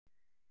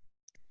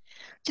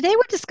Today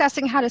we're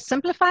discussing how to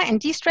simplify and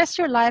de-stress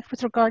your life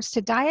with regards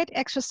to diet,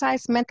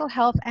 exercise, mental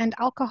health, and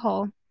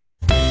alcohol.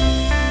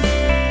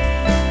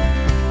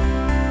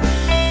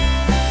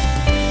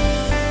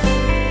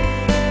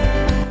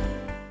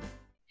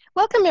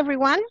 Welcome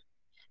everyone.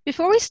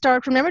 Before we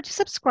start, remember to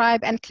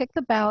subscribe and click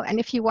the bell, and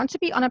if you want to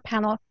be on a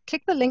panel,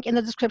 click the link in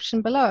the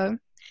description below.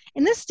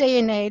 In this day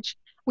and age,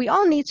 we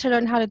all need to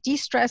learn how to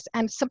de-stress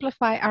and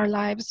simplify our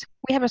lives.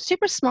 We have a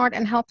super smart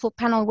and helpful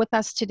panel with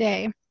us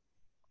today.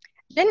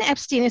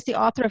 Epstein is the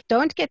author of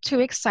Don't Get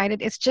Too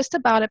Excited, It's Just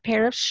About a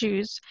Pair of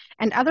Shoes,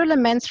 and Other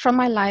Laments from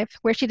My Life,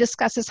 where she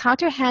discusses how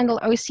to handle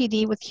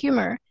OCD with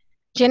humor.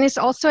 Jen is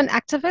also an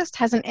activist,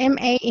 has an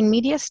MA in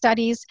media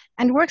studies,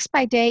 and works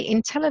by day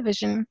in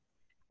television.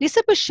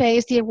 Lisa Boucher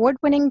is the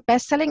award-winning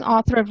best-selling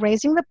author of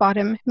Raising the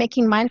Bottom,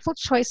 Making Mindful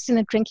Choices in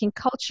a Drinking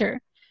Culture.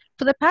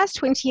 For the past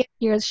 28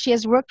 years, she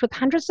has worked with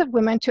hundreds of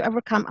women to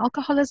overcome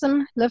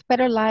alcoholism, live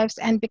better lives,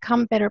 and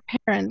become better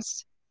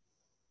parents.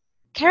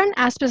 Karen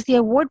Asp is the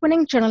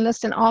award-winning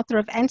journalist and author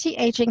of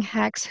Anti-Aging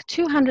Hacks,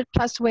 200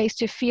 Plus Ways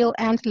to Feel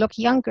and Look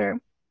Younger.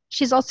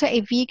 She's also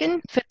a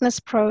vegan, fitness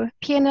pro,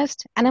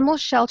 pianist, animal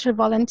shelter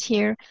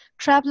volunteer,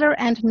 traveler,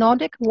 and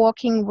Nordic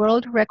walking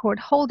world record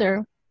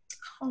holder.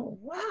 Oh,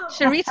 wow.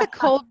 Charita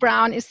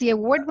Cole-Brown is the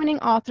award-winning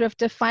author of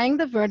Defying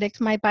the Verdict,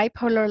 My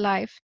Bipolar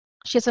Life.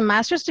 She has a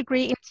master's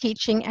degree in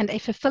teaching and a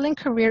fulfilling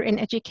career in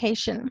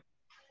education.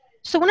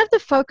 So one of the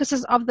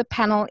focuses of the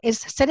panel is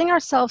setting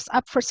ourselves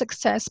up for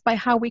success by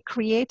how we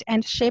create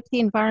and shape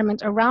the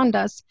environment around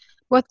us,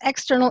 both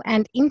external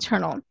and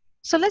internal.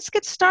 So let's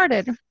get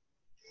started.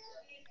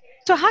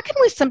 So how can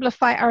we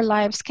simplify our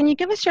lives? Can you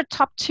give us your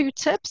top 2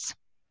 tips?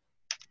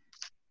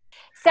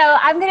 So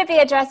I'm going to be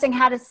addressing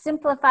how to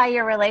simplify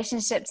your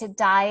relationship to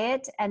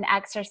diet and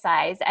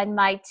exercise. And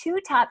my 2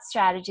 top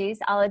strategies,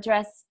 I'll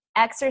address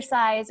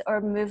exercise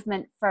or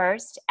movement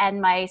first. And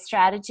my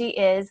strategy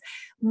is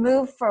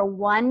move for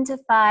 1 to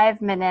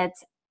 5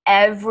 minutes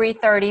every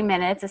 30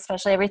 minutes,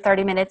 especially every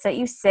 30 minutes that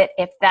you sit.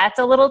 If that's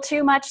a little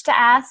too much to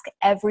ask,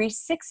 every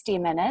 60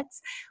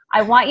 minutes.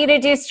 I want you to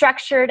do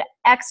structured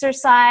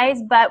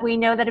exercise, but we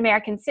know that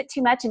Americans sit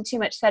too much and too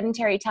much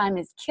sedentary time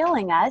is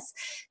killing us.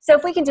 So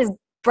if we can just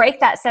break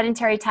that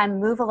sedentary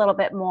time, move a little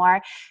bit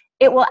more,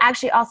 it will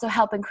actually also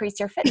help increase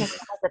your fitness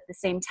levels at the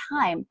same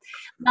time.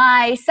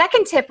 My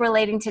second tip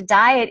relating to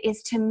diet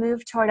is to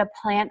move toward a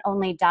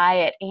plant-only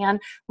diet. And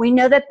we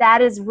know that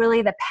that is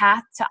really the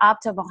path to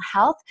optimal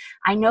health.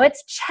 I know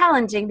it's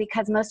challenging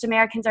because most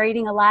Americans are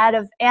eating a lot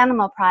of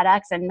animal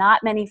products and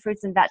not many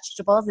fruits and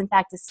vegetables. In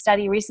fact, a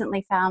study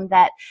recently found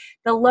that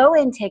the low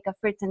intake of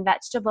fruits and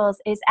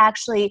vegetables is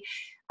actually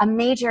a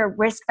major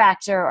risk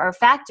factor or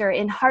factor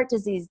in heart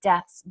disease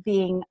deaths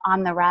being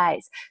on the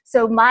rise.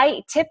 So my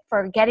tip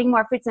for getting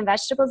more fruits and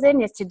vegetables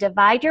in is to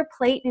divide your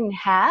plate in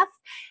half,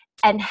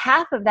 and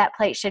half of that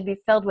plate should be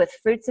filled with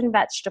fruits and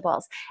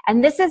vegetables.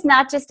 And this is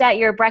not just at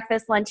your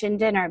breakfast, lunch, and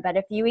dinner, but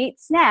if you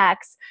eat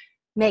snacks,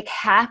 make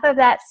half of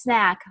that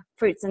snack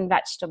fruits and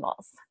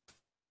vegetables.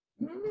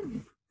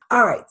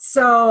 All right.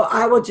 So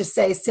I will just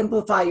say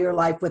simplify your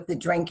life with the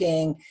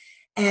drinking.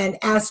 And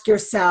ask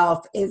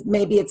yourself,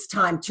 maybe it's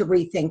time to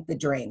rethink the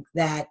drink,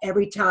 that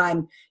every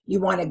time you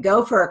want to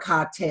go for a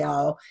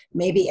cocktail,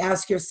 maybe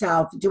ask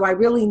yourself, do I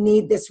really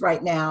need this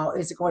right now?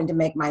 Is it going to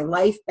make my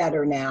life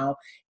better now?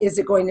 Is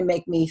it going to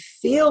make me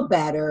feel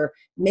better?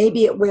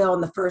 Maybe it will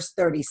in the first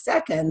 30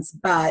 seconds,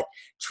 but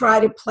try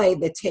to play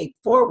the tape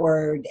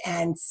forward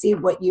and see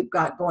what you've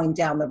got going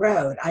down the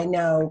road. I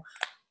know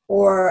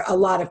or a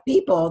lot of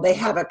people, they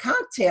have a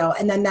cocktail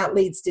and then that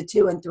leads to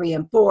 2 and 3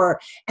 and 4,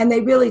 and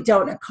they really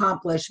don't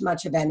accomplish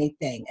much of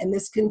anything. And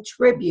this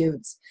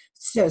contributes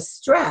to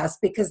stress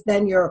because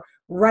then you're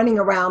running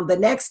around the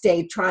next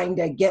day trying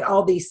to get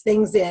all these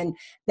things in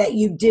that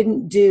you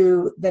didn't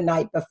do the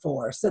night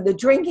before. So the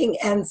drinking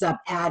ends up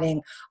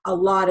adding a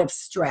lot of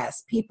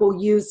stress.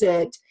 People use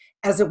it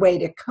as a way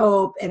to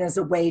cope and as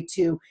a way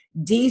to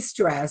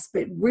de-stress,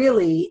 but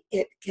really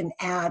it can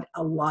add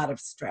a lot of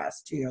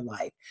stress to your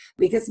life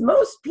because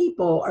most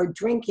people are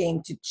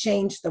drinking to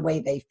change the way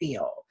they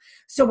feel.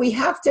 So we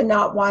have to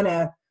not want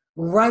to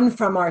run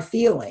from our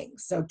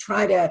feelings. So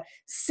try to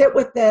sit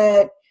with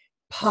it,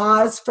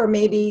 pause for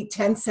maybe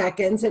 10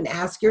 seconds and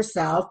ask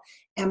yourself,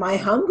 am I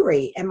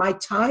hungry? Am I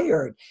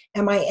tired?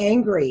 Am I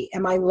angry?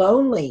 Am I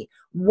lonely?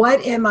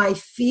 What am I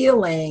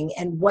feeling?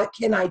 And what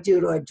can I do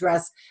to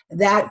address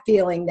that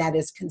feeling that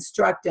is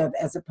constructive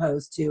as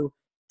opposed to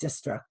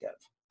destructive?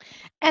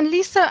 And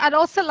Lisa, I'd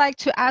also like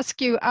to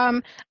ask you,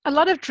 a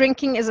lot of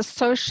drinking is a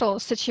social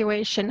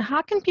situation.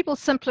 How can people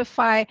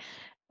simplify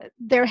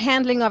their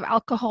handling of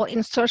alcohol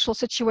in social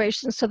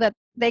situations so that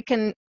they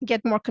can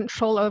get more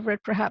control over it,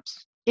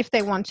 perhaps, if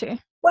they want to?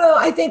 Well,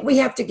 I think we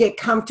have to get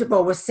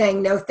comfortable with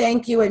saying no,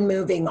 thank you, and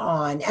moving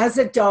on. As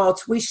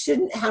adults, we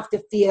shouldn't have to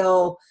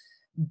feel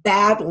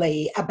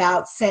badly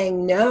about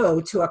saying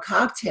no to a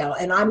cocktail.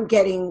 And I'm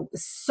getting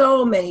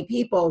so many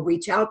people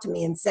reach out to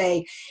me and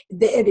say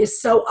that it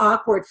is so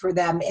awkward for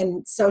them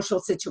in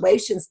social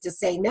situations to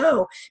say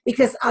no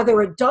because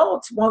other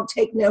adults won't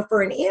take no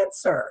for an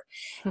answer.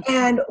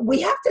 And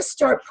we have to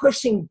start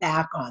pushing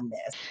back on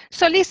this.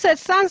 So Lisa, it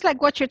sounds like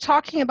what you're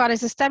talking about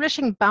is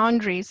establishing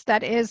boundaries,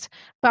 that is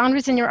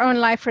boundaries in your own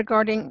life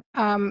regarding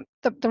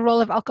the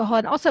role of alcohol,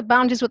 and also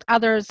boundaries with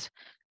others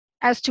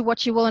as to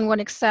what you will and won't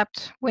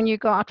accept when you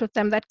go out with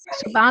them. That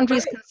so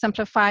boundaries can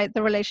simplify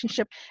the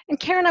relationship. And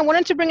Karen, I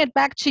wanted to bring it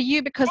back to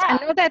you because I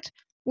know that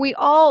we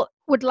all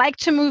would like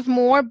to move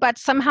more, but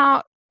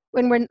somehow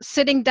when we're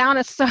sitting down,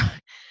 it's so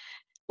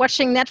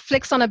watching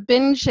Netflix on a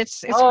binge,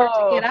 it's hard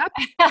to get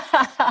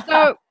up.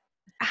 So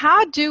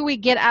how do we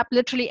get up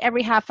literally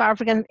every half hour?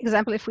 For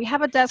example, if we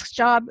have a desk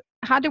job,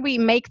 how do we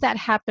make that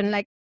happen,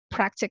 like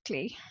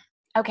practically?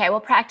 Okay, well,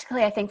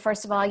 practically, I think,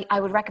 first of all,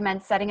 I would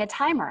recommend setting a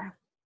timer.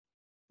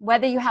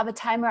 Whether you have a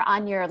timer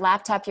on your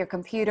laptop, your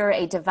computer,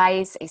 a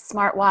device, a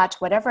smartwatch,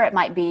 whatever it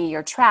might be,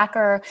 your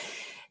tracker,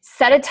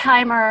 set a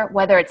timer,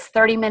 whether it's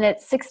 30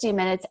 minutes, 60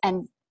 minutes,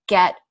 and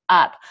get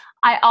up.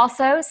 I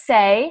also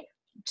say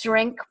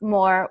drink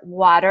more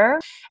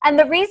water. And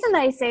the reason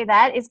I say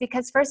that is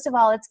because, first of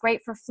all, it's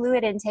great for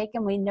fluid intake,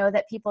 and we know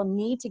that people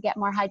need to get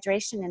more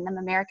hydration in them,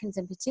 Americans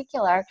in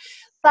particular.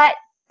 But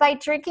by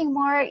drinking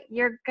more,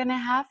 you're going to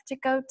have to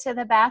go to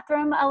the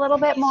bathroom a little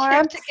bit more. You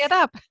have to get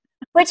up.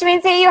 Which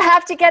means that you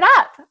have to get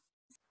up.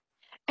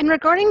 And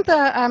regarding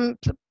the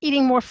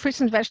eating more fruits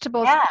and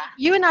vegetables,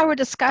 you and I were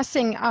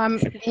discussing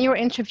in your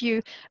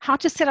interview how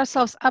to set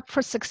ourselves up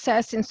for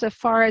success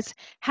insofar as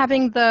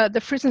having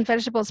the fruits and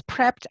vegetables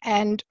prepped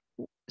and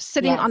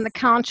sitting on the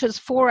counters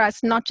for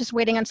us, not just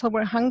waiting until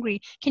we're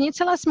hungry. Can you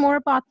tell us more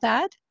about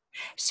that?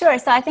 Sure.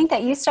 So I think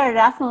that you started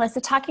off, Melissa,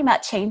 talking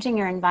about changing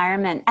your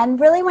environment. And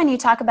really, when you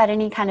talk about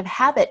any kind of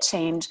habit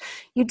change,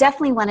 you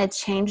definitely want to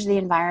change the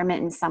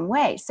environment in some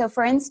way. So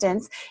for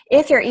instance,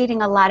 if you're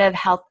eating a lot of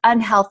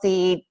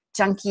unhealthy,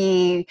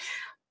 junky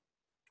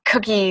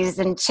cookies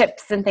and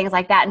chips and things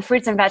like that, and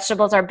fruits and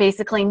vegetables are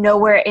basically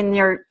nowhere in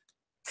your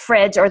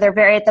fridge, or they're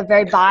at the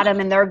very bottom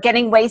and they're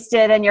getting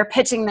wasted and you're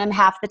pitching them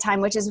half the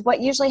time, which is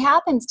what usually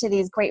happens to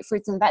these great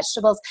fruits and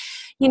vegetables.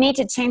 You need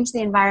to change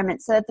the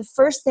environment so that the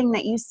first thing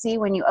that you see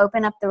when you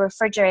open up the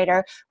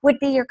refrigerator would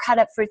be your cut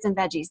up fruits and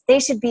veggies. They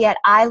should be at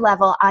eye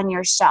level on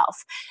your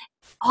shelf.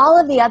 All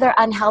of the other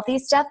unhealthy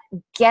stuff,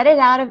 get it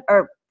out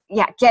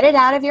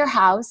of your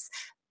house,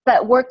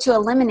 but work to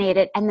eliminate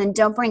it, and then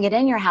don't bring it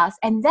in your house.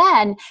 And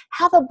then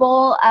have a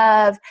bowl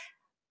of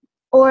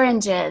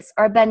oranges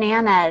or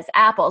bananas,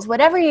 apples,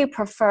 whatever you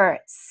prefer,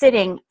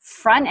 sitting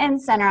front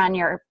and center on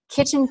your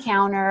kitchen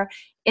counter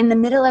in the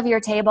middle of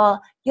your table.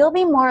 You'll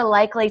be more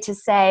likely to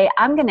say,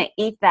 I'm going to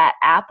eat that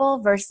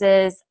apple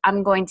versus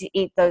I'm going to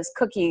eat those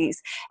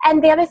cookies.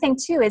 And the other thing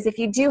too is if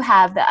you do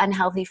have the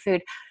unhealthy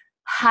food,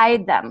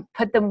 hide them,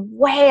 put them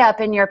way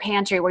up in your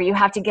pantry where you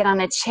have to get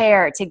on a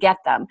chair to get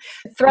them.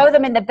 Throw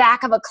them in the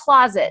back of a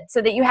closet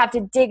so that you have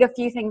to dig a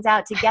few things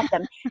out to get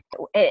them.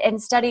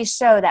 And studies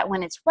show that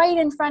when it's right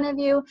in front of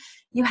you,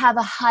 you have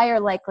a higher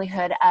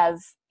likelihood of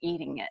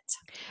eating it.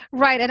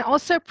 Right, and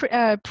also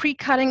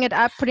pre-cutting it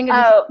up, putting it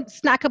in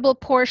snackable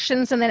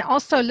portions, and then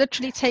also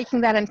literally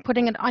taking that and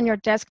putting it on your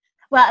desk.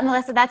 Well,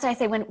 Melissa, that's why I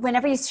say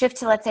whenever you shift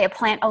to, let's say, a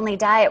plant-only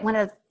diet, one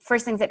of the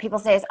first things that people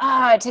say is,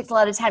 it takes a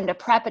lot of time to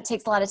prep. It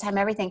takes a lot of time,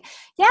 everything.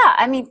 Yeah,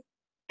 I mean,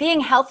 being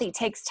healthy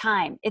takes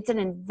time. It's an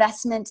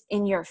investment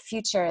in your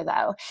future,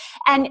 though.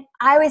 And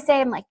I always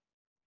say, I'm like,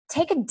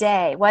 take a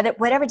day,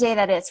 whatever day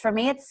that is. For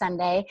me, it's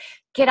Sunday.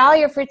 Get all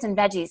your fruits and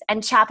veggies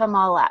and chop them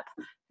all up.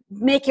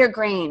 Make your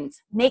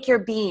grains, make your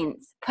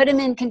beans, put them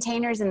in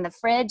containers in the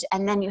fridge,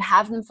 and then you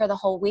have them for the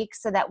whole week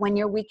so that when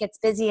your week gets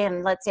busy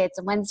and let's say it's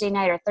a Wednesday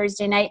night or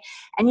Thursday night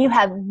and you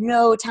have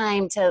no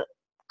time to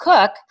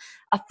cook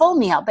a full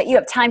meal, but you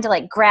have time to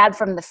like grab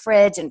from the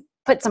fridge and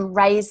put some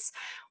rice,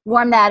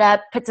 warm that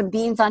up, put some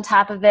beans on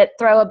top of it,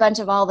 throw a bunch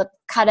of all the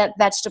cut up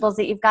vegetables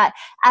that you've got.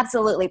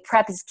 Absolutely,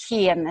 prep is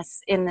key in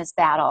this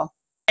battle.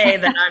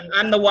 That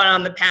I'm the one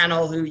on the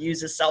panel who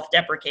uses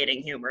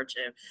self-deprecating humor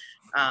to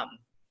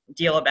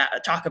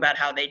talk about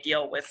how they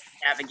deal with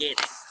navigating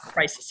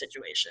crisis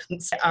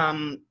situations.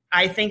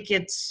 I think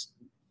it's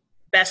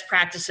best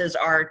practices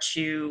are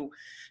to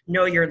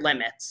know your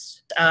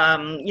limits.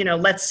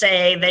 Let's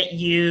say that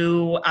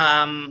you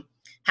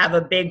have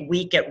a big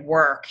week at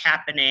work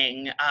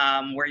happening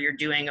where you're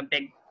doing a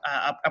big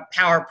a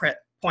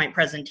PowerPoint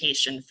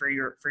presentation for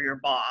your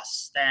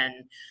boss.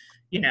 Then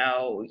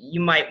you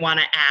might want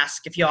to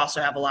ask, if you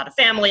also have a lot of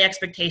family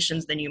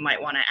expectations, then you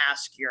might want to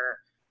ask your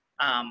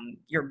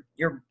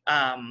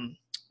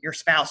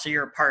spouse or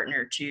your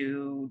partner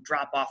to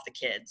drop off the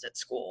kids at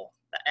school.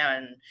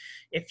 And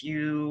if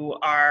you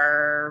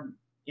are,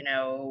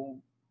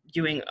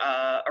 doing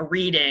a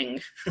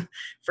reading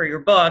for your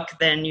book,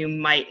 then you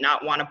might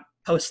not want to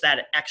post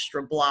that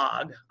extra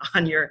blog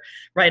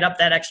write up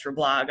that extra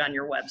blog on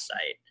your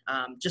website.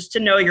 Just to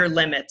know your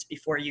limits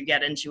before you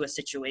get into a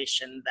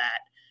situation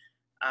that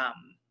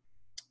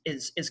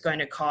is going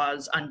to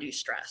cause undue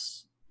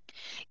stress.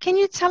 Can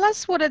you tell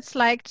us what it's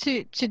like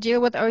to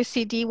deal with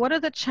OCD? What are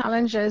the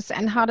challenges,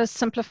 and how does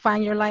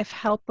simplifying your life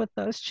help with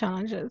those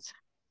challenges?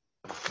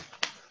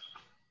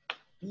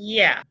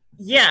 Yeah.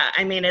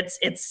 I mean,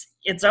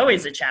 it's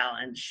always a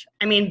challenge.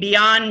 I mean,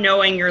 beyond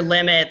knowing your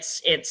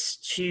limits, it's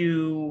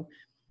to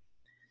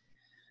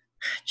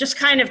just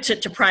kind of to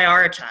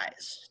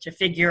prioritize, to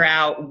figure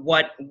out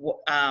what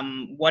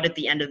at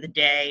the end of the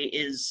day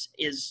is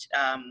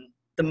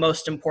the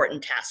most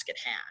important task at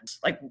hand.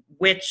 Like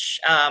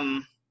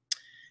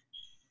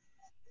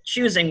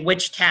choosing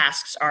which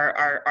tasks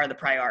are the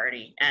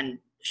priority, and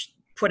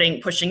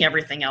pushing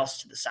everything else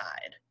to the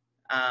side.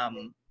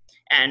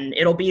 And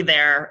it'll be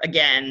there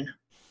again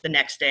the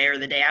next day or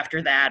the day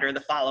after that or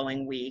the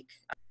following week.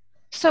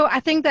 So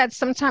I think that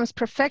sometimes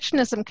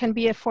perfectionism can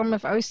be a form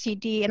of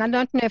OCD. And I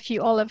don't know if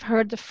you all have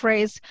heard the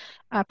phrase,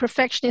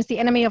 perfection is the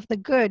enemy of the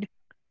good,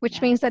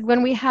 which means that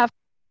when we have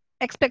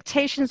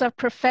expectations of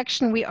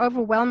perfection, we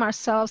overwhelm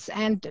ourselves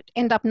and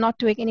end up not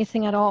doing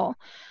anything at all.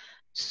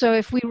 So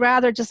if we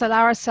rather just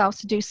allow ourselves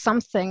to do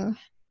something,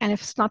 and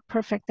if it's not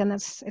perfect, then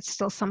it's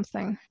still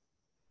something.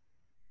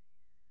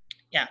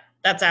 Yeah,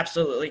 that's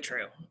absolutely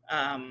true.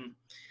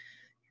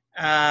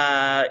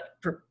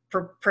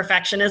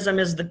 Perfectionism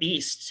is the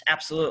beast,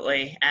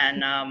 absolutely,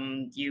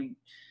 and you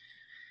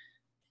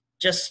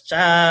just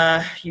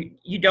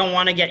you don't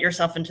want to get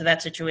yourself into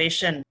that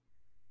situation.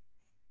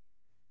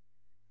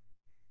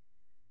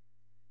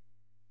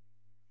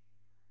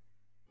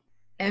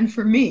 And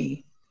for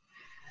me,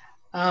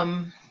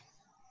 I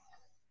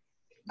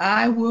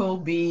will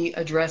be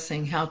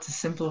addressing how to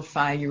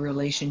simplify your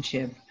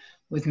relationship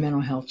with mental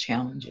health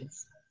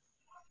challenges.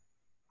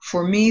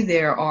 For me,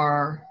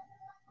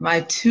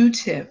 my 2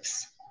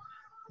 tips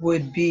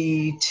would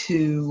be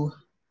to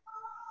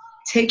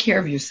take care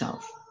of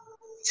yourself,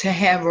 to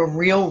have a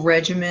real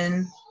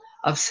regimen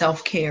of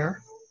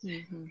self-care.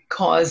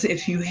 Because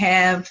if you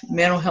have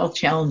mental health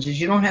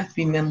challenges, you don't have to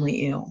be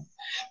mentally ill.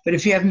 But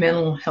if you have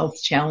mental health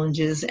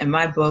challenges, and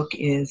my book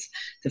is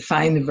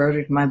Defying the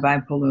Verdict, My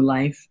Bipolar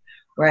Life,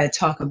 where I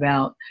talk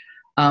about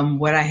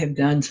what I have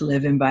done to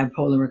live in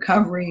bipolar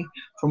recovery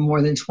for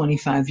more than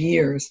 25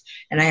 years.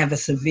 And I have a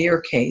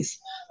severe case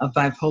of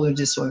bipolar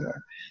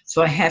disorder.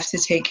 So I have to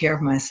take care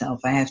of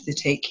myself. I have to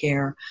take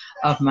care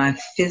of my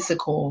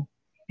physical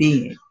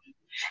being.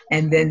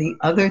 And then the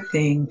other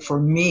thing for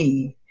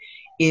me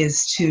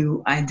is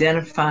to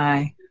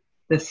identify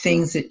the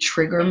things that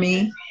trigger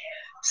me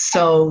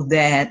so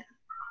that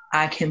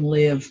I can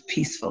live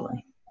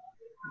peacefully.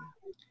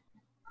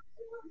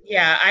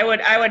 Yeah,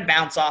 I would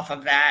bounce off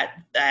of that.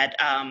 That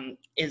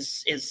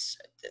is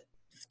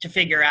to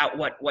figure out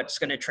what's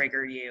going to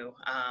trigger you.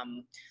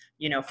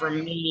 For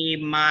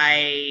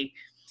me,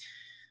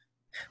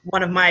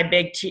 one of my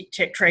big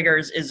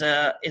triggers is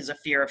a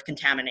fear of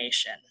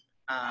contamination.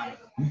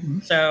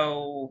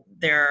 So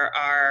there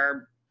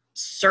are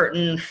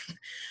certain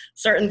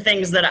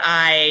things that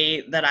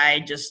I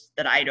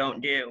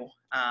don't do,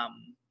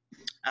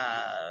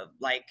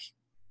 like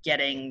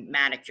getting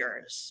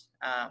manicures.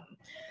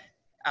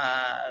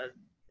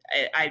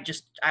 I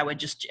just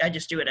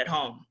do it at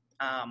home,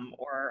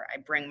 or I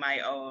bring my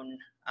own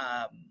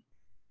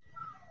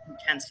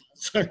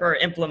utensils or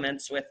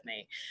implements with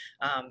me,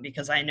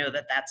 because I know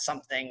that that's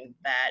something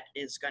that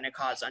is going to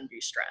cause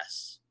undue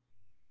stress.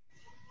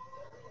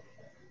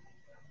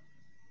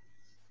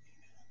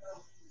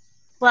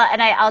 Well, and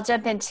I'll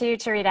jump in too,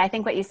 Charita. I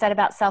think what you said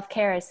about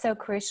self-care is so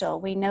crucial.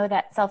 We know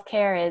that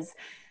self-care is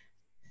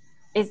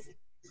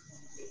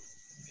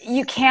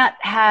you can't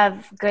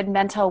have good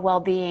mental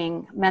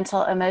well-being,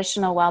 mental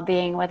emotional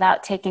well-being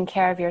without taking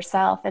care of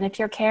yourself. And if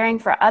you're caring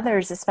for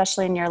others,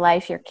 especially in your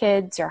life, your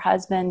kids, your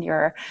husband,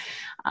 your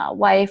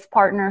wife,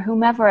 partner,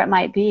 whomever it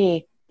might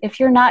be, if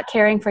you're not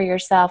caring for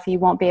yourself, you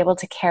won't be able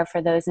to care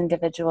for those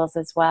individuals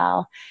as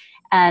well.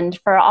 And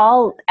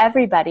for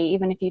everybody,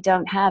 even if you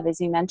don't have,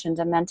 as you mentioned,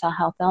 a mental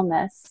health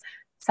illness,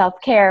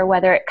 self-care,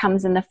 whether it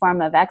comes in the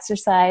form of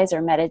exercise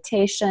or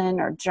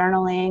meditation or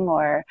journaling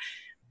or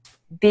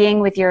being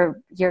with your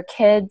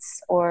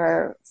kids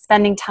or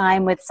spending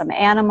time with some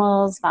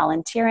animals,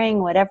 volunteering,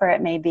 whatever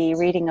it may be,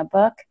 reading a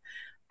book,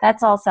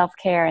 that's all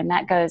self-care, and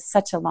that goes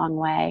such a long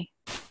way.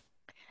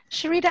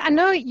 Charita, I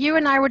know you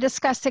and I were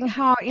discussing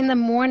how in the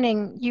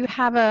morning you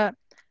have a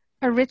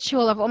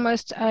ritual of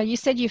almost, you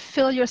said you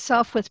fill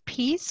yourself with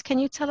peace. Can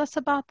you tell us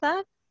about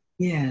that?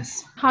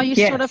 Yes. How you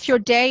yes. sort of, your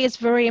day is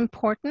very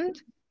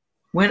important?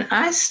 When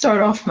I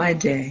start off my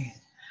day,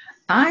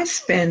 I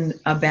spend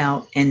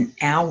about an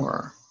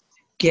hour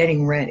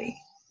getting ready,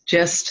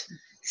 just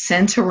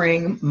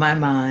centering my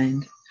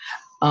mind.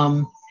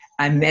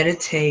 I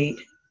meditate,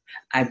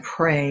 I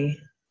pray,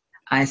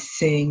 I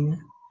sing,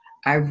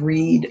 I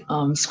read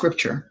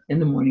scripture in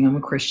the morning. I'm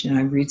a Christian.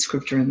 I read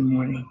scripture in the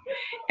morning.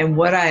 And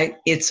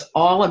it's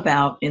all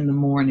about in the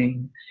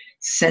morning,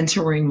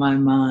 centering my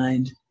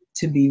mind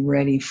to be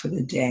ready for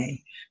the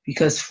day.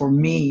 Because for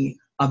me,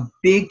 a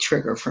big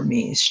trigger for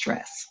me is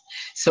stress.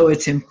 So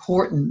it's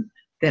important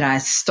that I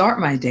start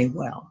my day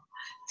well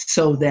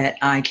so that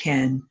I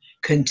can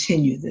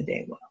continue the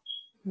day well.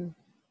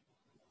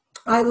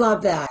 I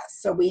love that.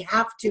 So we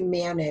have to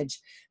manage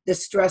the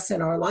stress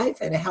in our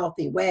life in a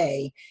healthy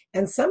way.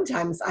 And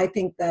sometimes I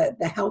think that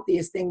the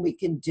healthiest thing we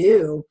can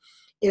do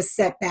is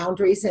set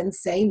boundaries and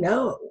say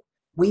no.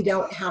 We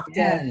don't have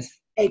to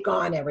take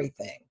on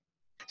everything.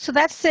 So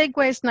that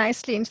segues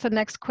nicely into the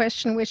next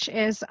question, which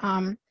is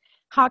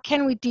how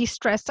can we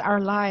de-stress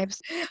our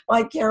lives?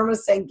 Like Karen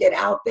was saying, get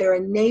out there,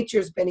 and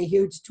nature's been a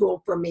huge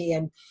tool for me,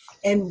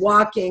 and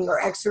walking or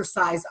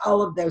exercise,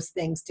 all of those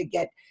things to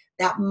get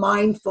that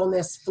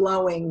mindfulness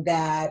flowing,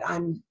 that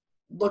I'm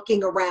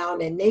looking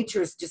around, and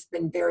nature's just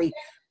been very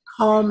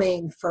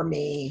calming for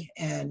me.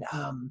 And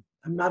I'm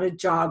not a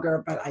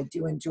jogger, but I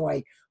do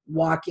enjoy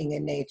walking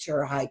in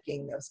nature,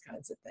 hiking, those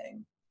kinds of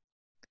things.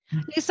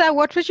 Lisa,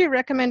 what would you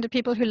recommend to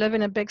people who live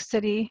in a big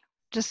city?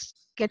 Just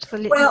get to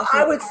the Well,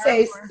 I would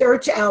say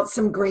search out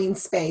some green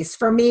space.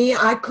 For me,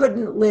 I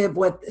couldn't live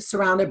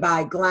surrounded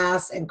by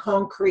glass and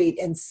concrete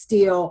and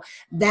steel.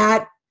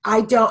 That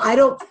I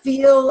don't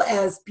feel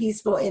as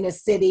peaceful in a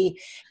city.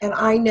 And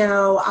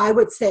I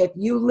would say if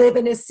you live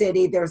in a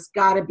city, there's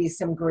got to be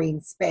some green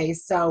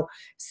space. So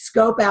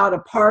scope out a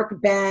park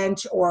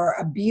bench or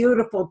a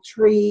beautiful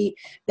tree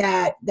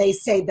that they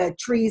say the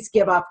trees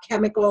give off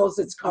chemicals.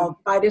 It's called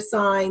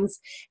phytocyans,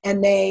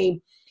 and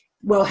they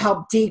will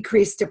help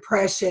decrease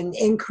depression,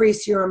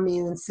 increase your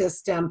immune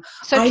system.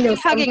 So tree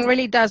hugging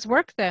really does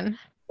work then.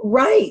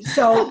 Right.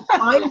 So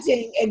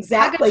finding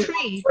exactly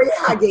tree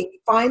hugging,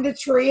 find a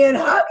tree and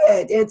hug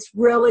it. It's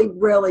really,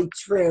 really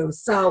true.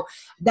 So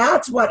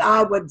that's what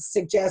I would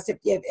suggest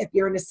if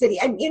you're in a city.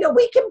 And,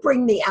 we can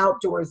bring the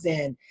outdoors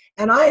in.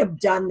 And I have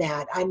done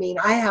that. I mean,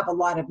 I have a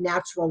lot of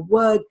natural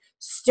wood,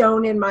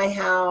 stone in my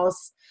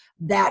house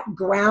that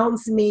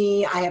grounds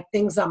me. I have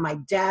things on my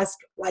desk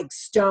like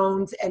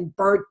stones and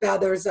bird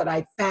feathers that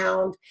I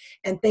found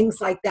and things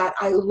like that.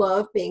 I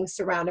love being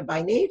surrounded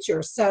by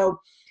nature. So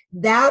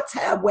that's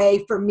a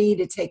way for me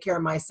to take care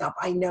of myself.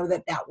 I know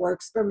that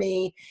works for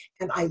me,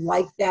 and I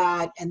like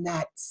that, and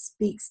that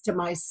speaks to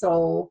my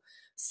soul.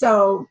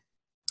 So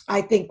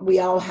I think we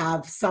all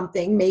have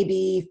something.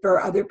 Maybe for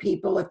other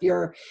people, if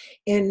you're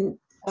in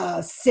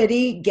a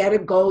city, get a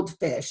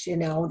goldfish.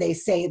 They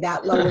say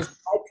that lowers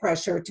blood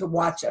pressure to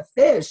watch a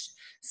fish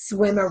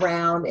swim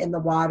around in the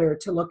water,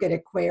 to look at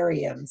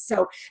aquariums.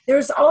 So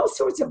there's all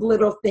sorts of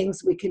little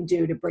things we can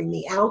do to bring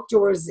the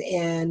outdoors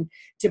in,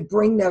 to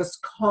bring those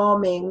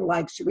calming,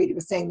 like Charita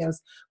was saying,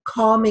 those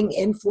calming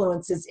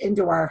influences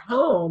into our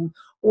home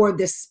or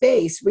the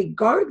space,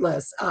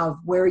 regardless of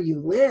where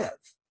you live.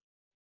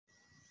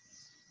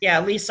 Yeah,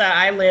 Lisa,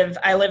 I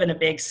live in a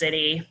big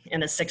city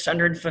in a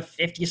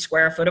 650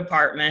 square foot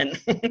apartment.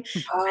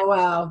 Oh,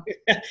 wow.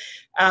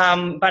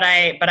 But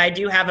I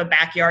do have a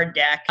backyard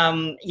deck.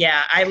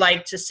 I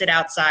like to sit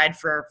outside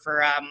for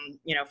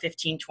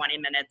 15, 20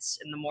 minutes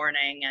in the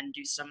morning and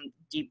do some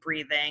deep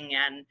breathing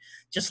and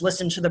just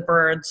listen to the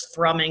birds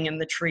thrumming in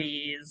the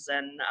trees.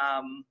 And,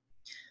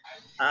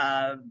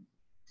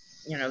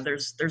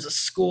 there's a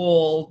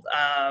school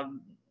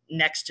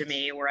next to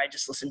me where I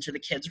just listen to the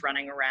kids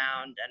running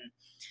around, and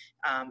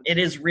it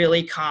is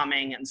really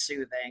calming and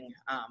soothing.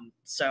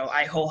 So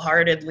I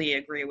wholeheartedly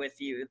agree with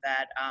you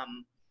that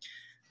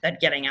that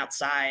getting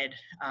outside,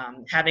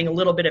 having a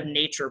little bit of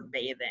nature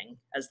bathing,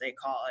 as they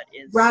call it,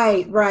 is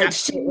right.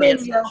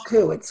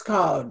 Shinrin-yoku, it's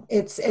called.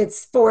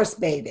 It's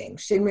forest bathing.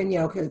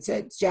 Shinrin-yoku, it's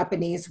a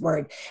Japanese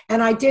word.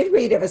 And I did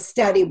read of a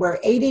study where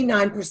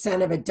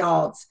 89% of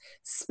adults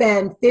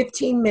spend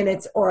 15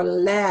 minutes or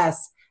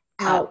less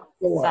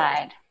outdoors.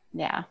 Outside.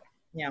 Yeah.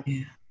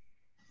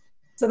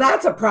 So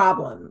that's a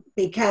problem,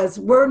 because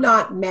we're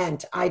not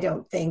meant, I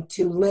don't think,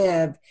 to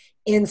live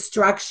in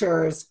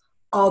structures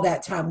all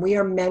that time. We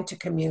are meant to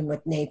commune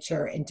with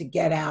nature and to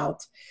get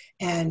out.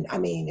 And I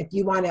mean, if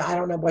you want to, I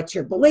don't know what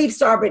your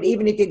beliefs are, but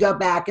even if you go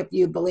back, if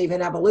you believe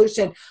in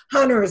evolution,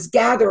 hunters,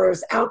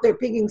 gatherers out there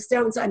picking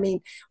stones, I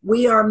mean,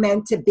 we are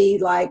meant to be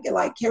like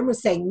Kim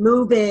was saying,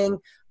 moving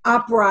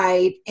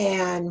upright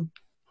and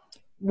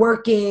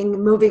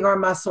working, moving our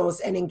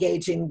muscles and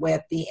engaging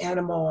with the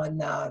animal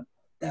and the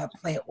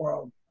plant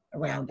world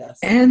around us.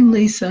 And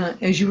Lisa,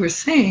 as you were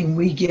saying,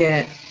 we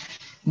get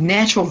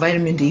natural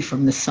vitamin D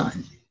from the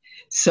sun.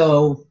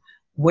 So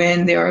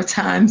when there are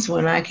times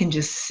when I can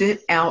just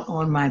sit out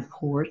on my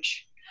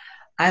porch,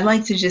 I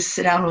like to just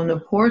sit out on the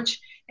porch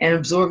and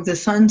absorb the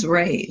sun's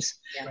rays.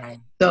 Right.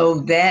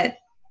 So that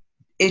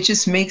it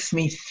just makes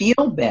me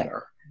feel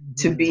better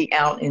to be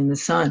out in the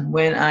sun.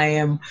 When I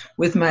am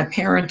with my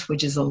parents,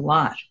 which is a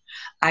lot,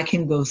 I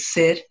can go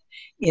sit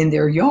in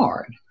their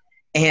yard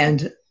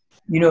and,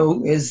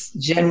 as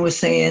Jen was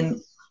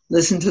saying,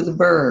 listen to the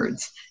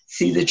birds,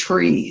 see the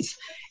trees.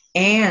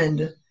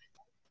 And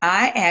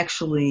I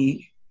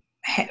actually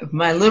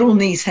my little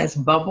niece has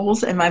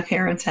bubbles in my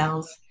parents'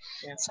 house.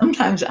 Yeah.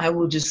 Sometimes I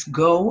will just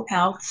go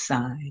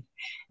outside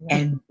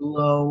and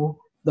blow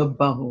the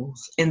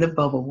bubbles in the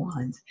bubble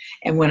wands.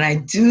 And when I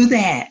do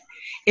that,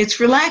 it's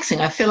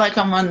relaxing. I feel like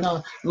I'm on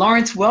the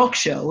Lawrence Welk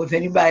show, if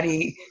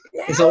anybody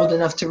is old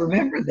enough to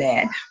remember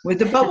that, with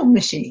the bubble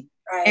machine.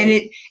 Right. And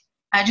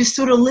I just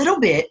do it a little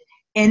bit,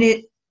 and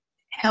it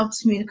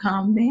helps me to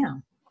calm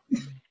down.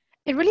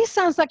 It really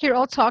sounds like you're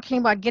all talking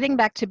about getting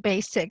back to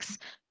basics.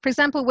 For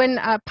example, when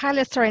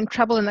pilots are in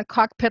trouble in the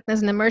cockpit and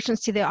there's an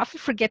emergency, they often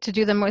forget to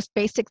do the most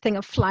basic thing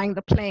of flying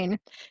the plane.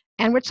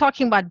 And we're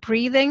talking about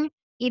breathing,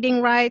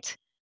 eating right,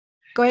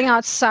 going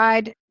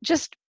outside,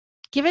 just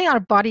giving our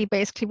body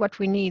basically what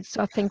we need.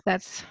 So I think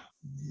that's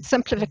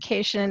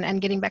simplification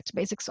and getting back to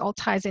basics all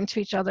ties into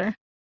each other.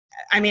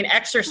 I mean,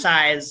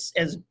 exercise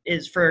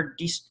is for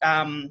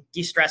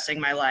de-stressing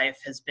my life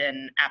has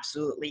been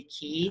absolutely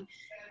key.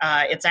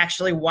 It's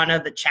actually one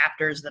of the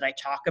chapters that I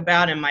talk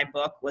about in my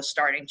book, was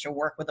starting to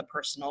work with a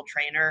personal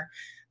trainer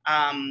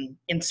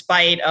in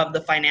spite of the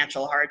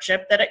financial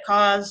hardship that it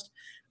caused.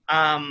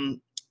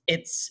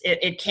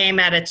 It came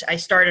at it. I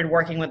started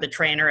working with a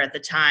trainer at the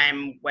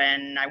time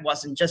when I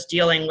wasn't just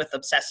dealing with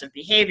obsessive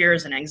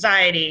behaviors and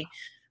anxiety.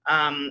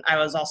 I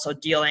was also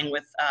dealing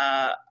with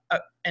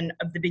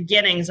the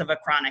beginnings of a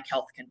chronic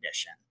health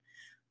condition.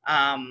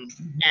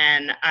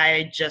 And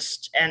I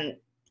just, and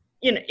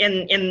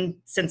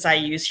since I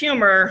use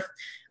humor,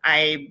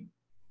 I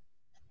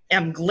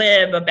am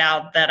glib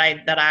about that.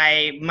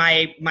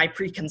 My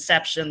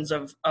preconceptions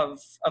of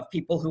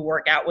people who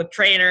work out with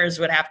trainers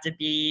would have to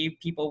be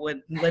people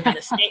would live in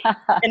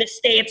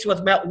estates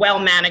with well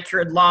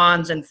manicured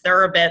lawns and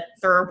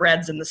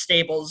thoroughbreds in the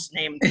stables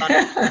named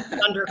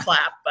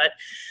Thunderclap. But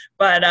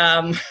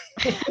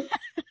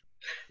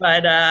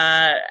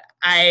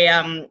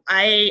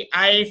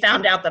I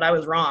found out that I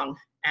was wrong,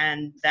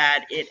 and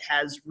that it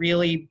has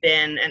really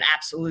been an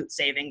absolute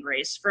saving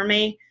grace for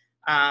me.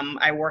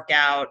 I work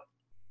out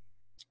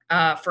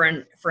for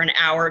an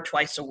hour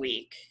twice a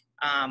week,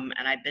 and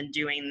I've been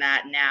doing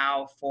that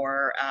now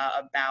for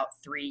about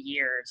 3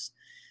 years.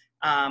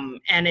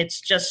 And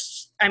it's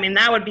just, I mean,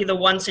 that would be the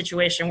one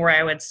situation where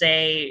I would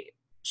say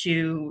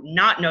to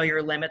not know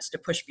your limits, to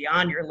push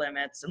beyond your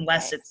limits,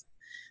 unless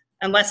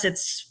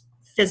it's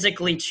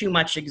physically too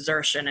much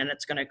exertion and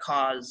it's going to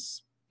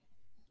cause,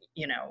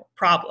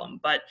 problem.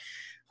 But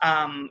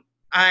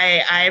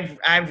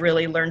I've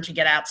really learned to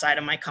get outside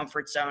of my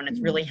comfort zone. It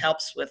really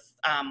helps with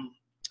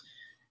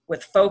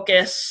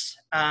focus.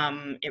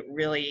 It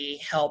really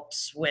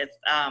helps with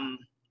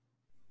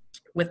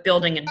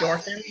building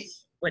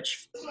endorphins,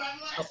 which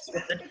helps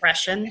with the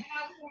depression.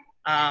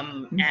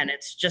 And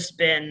it's just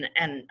been,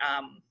 and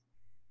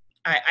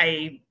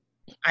I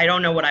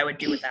don't know what I would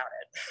do without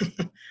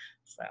it.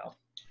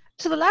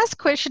 So the last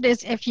question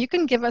is if you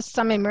can give us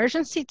some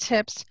emergency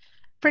tips.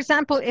 For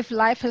example, if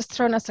life has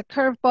thrown us a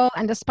curveball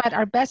and despite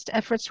our best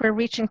efforts, we're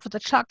reaching for the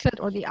chocolate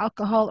or the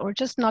alcohol or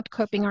just not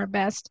coping our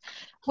best,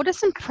 what are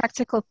some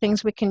practical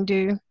things we can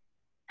do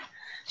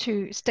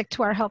to stick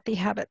to our healthy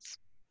habits?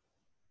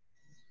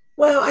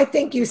 Well, I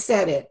think you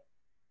said it,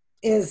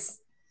 is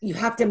you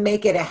have to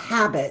make it a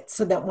habit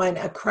so that when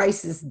a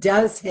crisis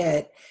does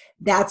hit,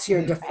 that's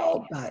your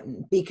default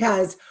button,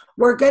 because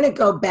we're going to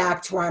go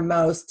back to our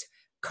most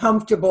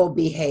comfortable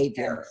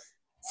behavior.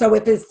 So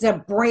if it's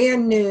a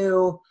brand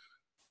new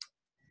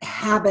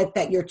habit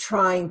that you're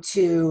trying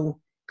to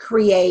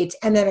create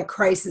and then a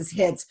crisis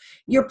hits,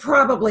 you're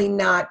probably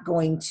not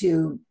going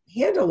to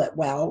handle it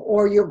well,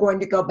 or you're going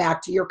to go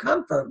back to your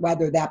comfort,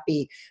 whether that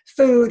be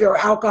food or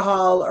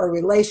alcohol or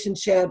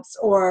relationships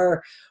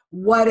or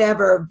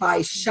whatever,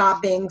 by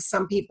shopping.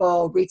 Some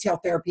people, retail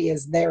therapy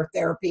is their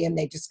therapy, and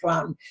they just go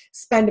out and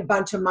spend a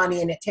bunch of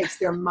money, and it takes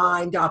their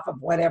mind off of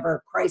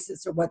whatever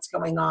crisis or what's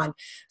going on.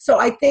 So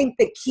I think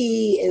the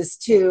key is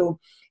to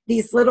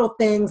these little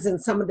things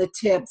and some of the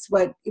tips,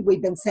 what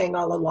we've been saying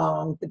all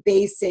along, the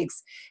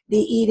basics, the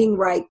eating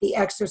right, the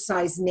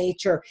exercise,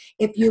 nature.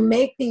 If you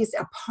make these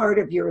a part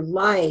of your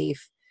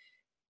life,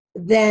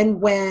 then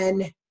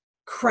when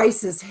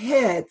crisis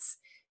hits,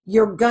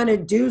 you're going to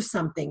do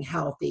something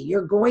healthy.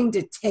 You're going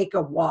to take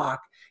a walk.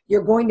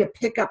 You're going to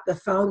pick up the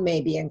phone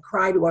maybe and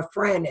cry to a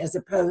friend, as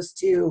opposed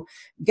to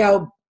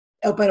go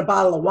open a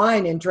bottle of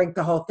wine and drink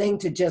the whole thing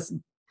to just,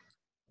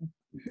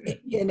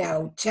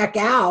 check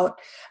out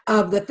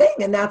of the thing.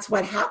 And that's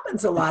what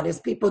happens a lot, is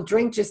people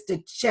drink just to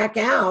check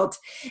out,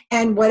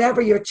 and whatever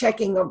you're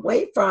checking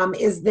away from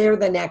is there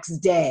the next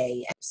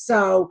day.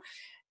 So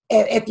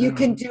if you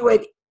can do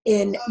it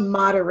in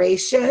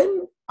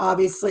moderation,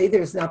 obviously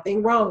there's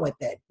nothing wrong with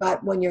it.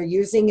 But when you're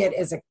using it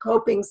as a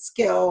coping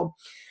skill,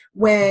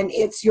 when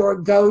it's your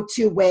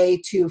go-to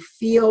way to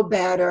feel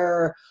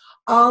better,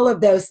 all of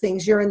those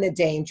things, you're in the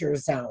danger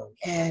zone.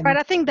 And right,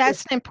 I think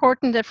that's an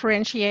important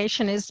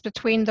differentiation, is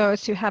between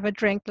those who have a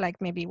drink like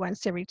maybe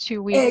once every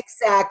 2 weeks.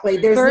 Exactly.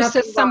 There's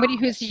versus somebody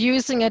who's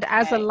using it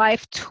as a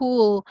life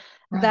tool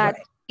that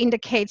Right.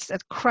 indicates a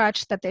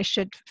crutch that they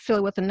should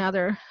fill with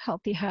another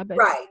healthy habit.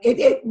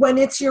 Right. When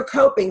it's your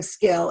coping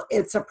skill,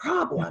 it's a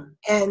problem.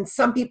 And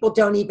some people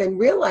don't even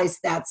realize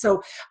that.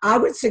 So I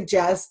would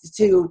suggest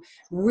to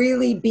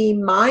really be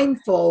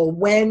mindful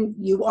when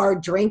you are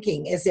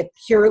drinking. Is it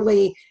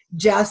purely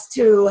just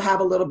to have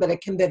a little bit of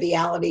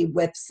conviviality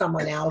with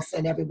someone else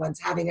and everyone's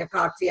having a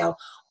cocktail?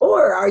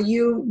 Or are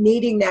you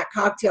needing that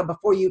cocktail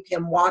before you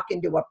can walk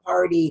into a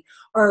party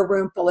or a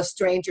room full of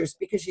strangers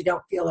because you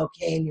don't feel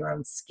okay in your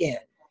own skin?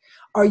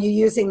 Are you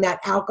using that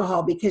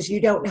alcohol because you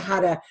don't know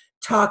how to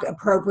talk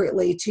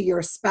appropriately to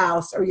your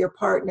spouse or your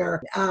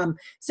partner?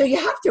 So you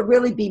have to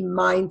really be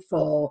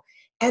mindful.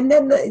 And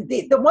then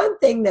the one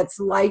thing that's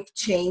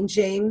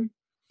life-changing,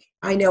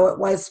 I know it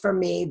was for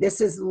me,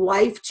 this is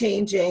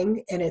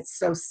life-changing, and it's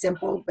so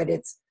simple, but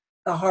it's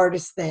the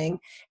hardest thing,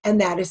 and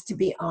that is to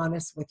be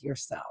honest with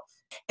yourself.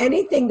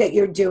 Anything that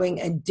you're doing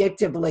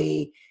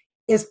addictively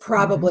is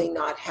probably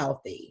not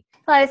healthy.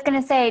 Well, I was going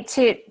to say,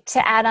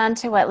 to add on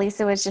to what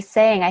Lisa was just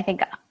saying, I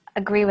think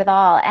agree with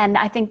all. And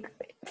I think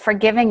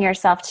forgiving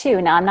yourself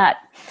too. Now, I'm not,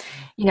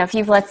 if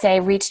you've, let's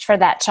say, reached for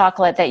that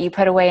chocolate that you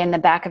put away in the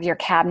back of your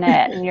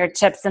cabinet and your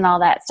chips and all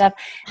that stuff,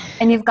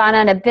 and you've gone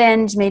on a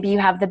binge, maybe you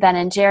have the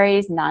Ben &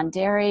 Jerry's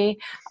non-dairy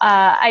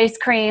ice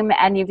cream,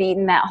 and you've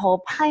eaten that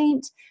whole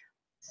pint.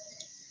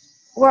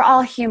 We're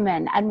all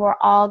human, and we're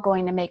all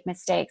going to make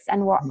mistakes,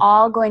 and we're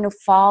all going to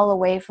fall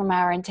away from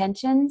our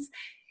intentions.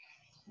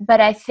 But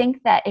I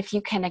think that if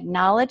you can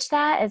acknowledge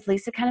that, as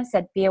Lisa kind of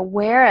said, be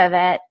aware of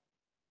it,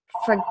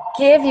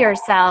 forgive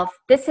yourself.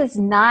 This is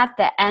not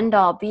the end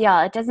all be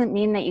all. It doesn't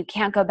mean that you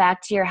can't go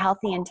back to your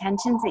healthy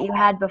intentions that you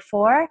had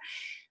before.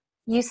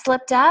 You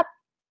slipped up.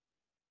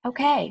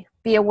 Okay.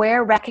 Be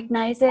aware,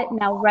 recognize it.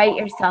 Now write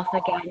yourself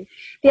again.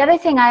 The other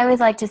thing I always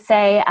like to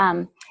say,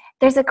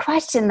 there's a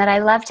question that I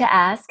love to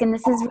ask, and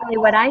this is really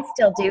what I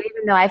still do,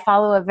 even though I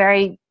follow a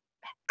very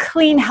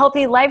clean,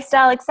 healthy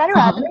lifestyle, etc.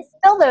 There's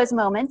still those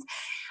moments.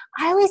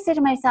 I always say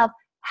to myself,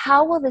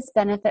 how will this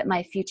benefit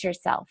my future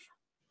self?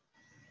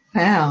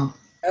 Wow.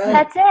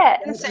 That's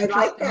it. I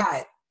like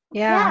that.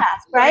 Yeah,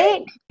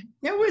 right?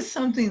 There was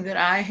something that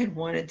I had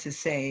wanted to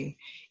say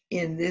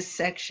in this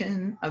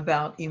section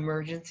about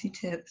emergency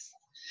tips.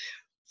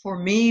 For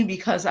me,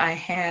 because I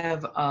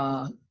have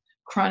a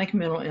chronic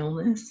mental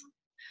illness,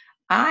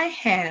 I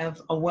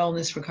have a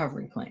wellness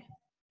recovery plan.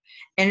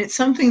 And it's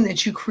something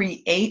that you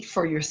create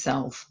for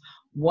yourself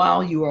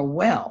while you are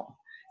well,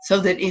 so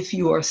that if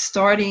you are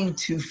starting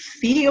to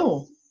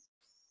feel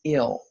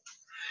ill,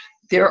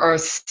 there are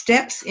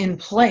steps in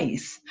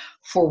place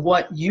for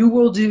what you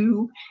will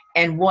do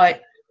and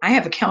what I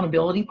have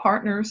accountability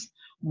partners,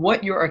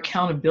 what your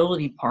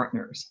accountability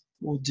partners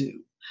will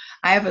do.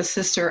 I have a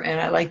sister,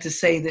 and I like to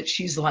say that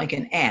she's like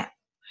an app.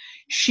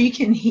 She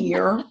can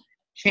hear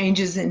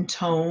changes in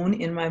tone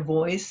in my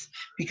voice,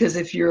 because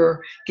if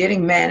you're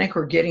getting manic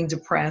or getting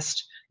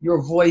depressed,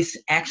 your voice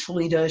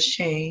actually does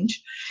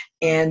change.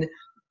 And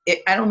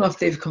I don't know if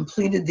they've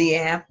completed the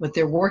app, but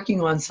they're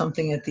working on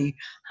something at the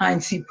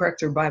Heinz C.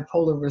 Prechter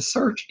Bipolar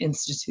Research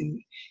Institute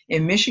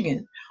in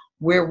Michigan,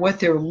 where what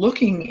they're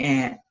looking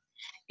at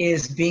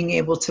is being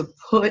able to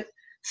put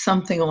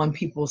something on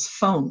people's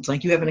phones.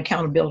 Like, you have an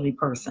accountability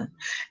person,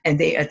 and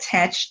they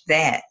attach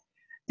that.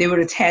 They would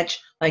attach,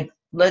 like,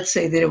 let's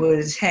say that it would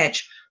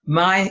attach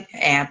my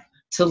app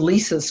to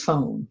Lisa's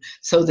phone,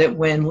 so that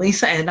when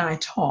Lisa and I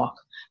talk,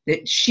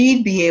 that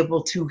she'd be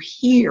able to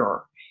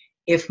hear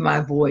if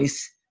my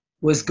voice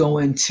was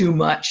going too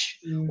much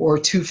or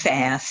too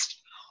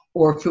fast,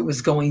 or if it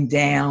was going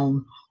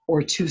down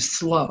or too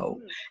slow.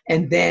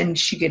 And then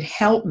she could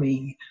help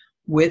me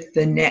with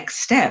the next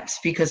steps,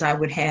 because I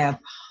would have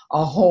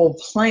a whole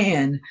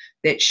plan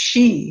that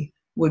she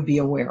would be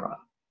aware of.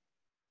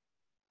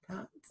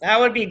 That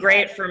would be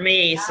great for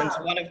me, since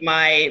one of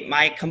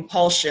my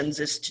compulsions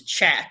is to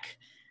check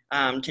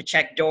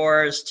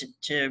doors,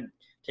 to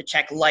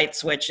check light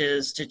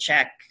switches, to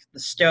check the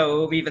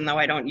stove, even though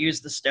I don't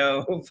use the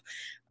stove.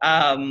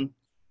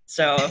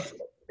 So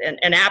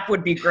an app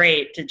would be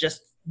great to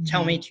just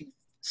tell me to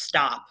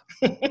stop.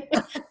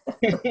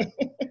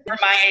 For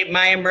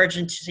my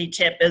emergency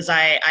tip is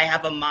I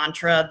have a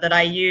mantra that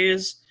I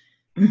use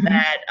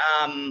that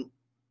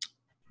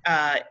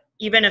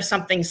even if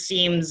something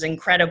seems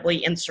incredibly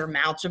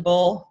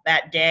insurmountable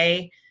that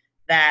day,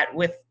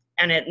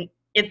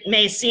 it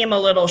may seem a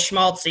little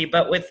schmaltzy,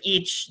 but with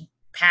each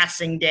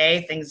passing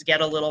day, things get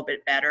a little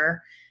bit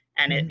better,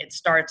 and it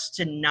starts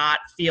to not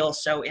feel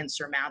so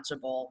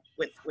insurmountable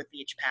with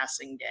each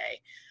passing day.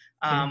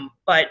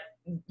 But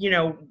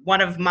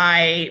one of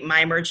my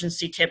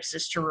emergency tips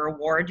is to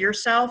reward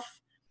yourself,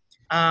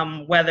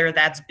 whether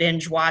that's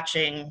binge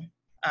watching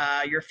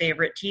your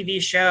favorite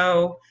TV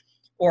show,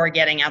 or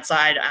getting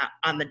outside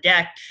on the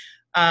deck.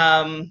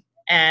 But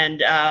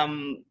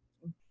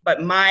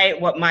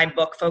what my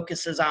book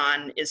focuses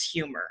on is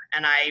humor.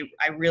 And I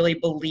really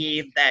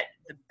believe that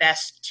the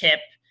best tip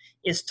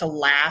is to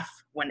laugh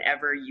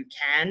whenever you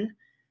can,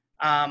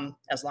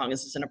 as long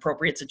as it's an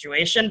appropriate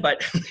situation,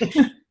 but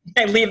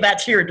I leave that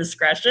to your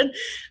discretion.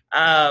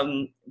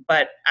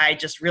 But I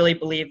just really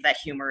believe that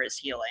humor is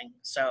healing.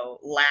 So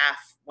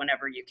laugh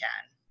whenever you can.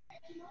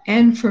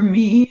 And for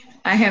me,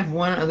 I have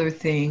one other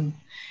thing.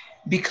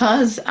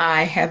 Because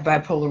I have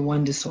bipolar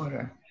 1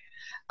 disorder,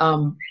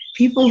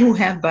 people who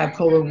have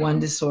bipolar 1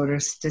 disorder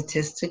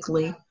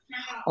statistically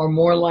are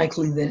more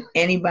likely than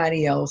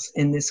anybody else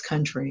in this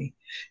country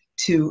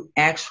to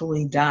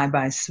actually die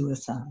by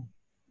suicide.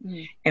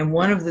 And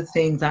one of the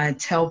things I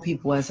tell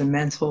people as a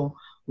mental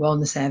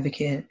wellness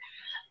advocate,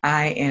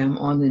 I am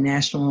on the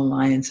National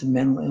Alliance of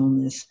Mental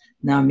Illness,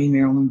 NAMI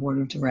Maryland Board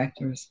of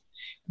Directors.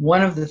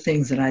 One of the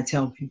things that I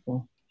tell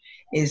people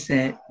is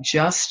that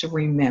just to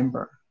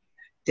remember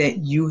that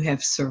you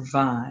have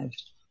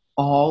survived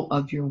all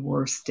of your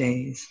worst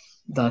days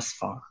thus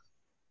far.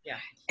 Yeah.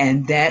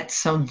 And that's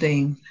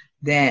something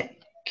that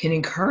can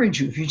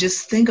encourage you. If you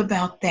just think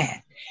about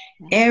that,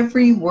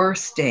 every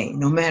worst day,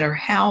 no matter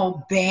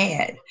how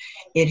bad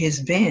it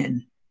has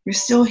been, you're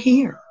still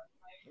here.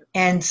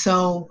 And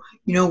so,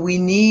 you know, we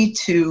need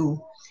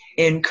to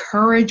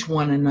encourage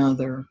one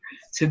another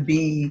to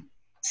be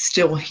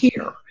still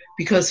here.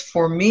 Because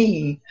for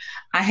me,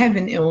 I have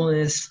an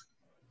illness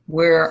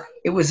where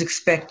it was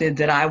expected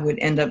that I would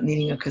end up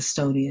needing a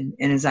custodian.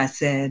 And as I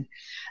said,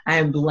 I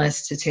am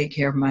blessed to take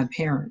care of my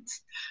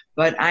parents.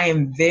 But I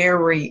am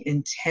very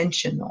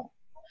intentional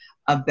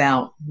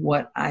about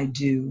what I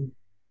do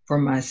for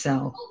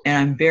myself. And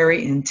I'm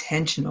very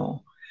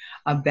intentional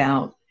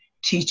about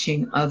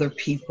teaching other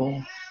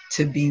people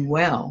to be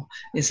well.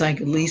 It's like,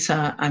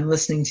 Lisa, I'm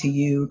listening to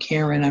you.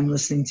 Karen, I'm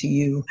listening to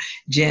you.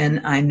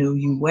 Jen, I know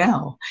you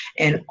well.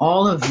 And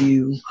all of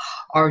you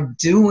are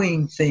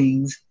doing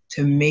things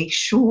to make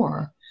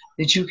sure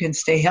that you can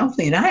stay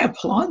healthy. And I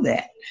applaud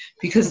that,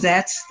 because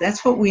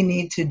that's what we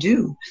need to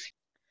do.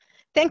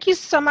 Thank you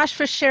so much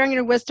for sharing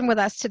your wisdom with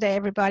us today,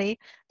 everybody.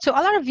 To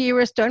all our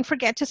viewers, don't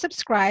forget to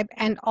subscribe,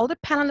 and all the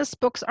panelists'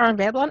 books are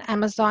available on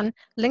Amazon.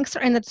 Links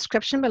are in the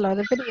description below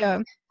the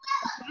video.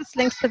 These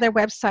links to their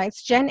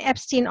websites,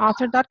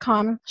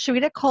 jenepsteinauthor.com,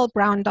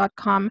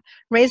 charitacolebrown.com,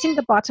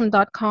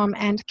 raisingthebottom.com,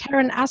 and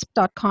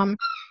karenasp.com.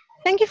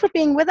 Thank you for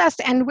being with us,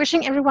 and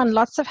wishing everyone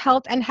lots of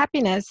health and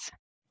happiness.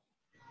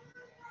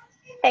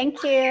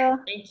 Thank you.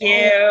 Thank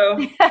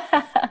you.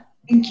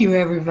 Thank you,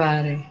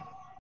 everybody.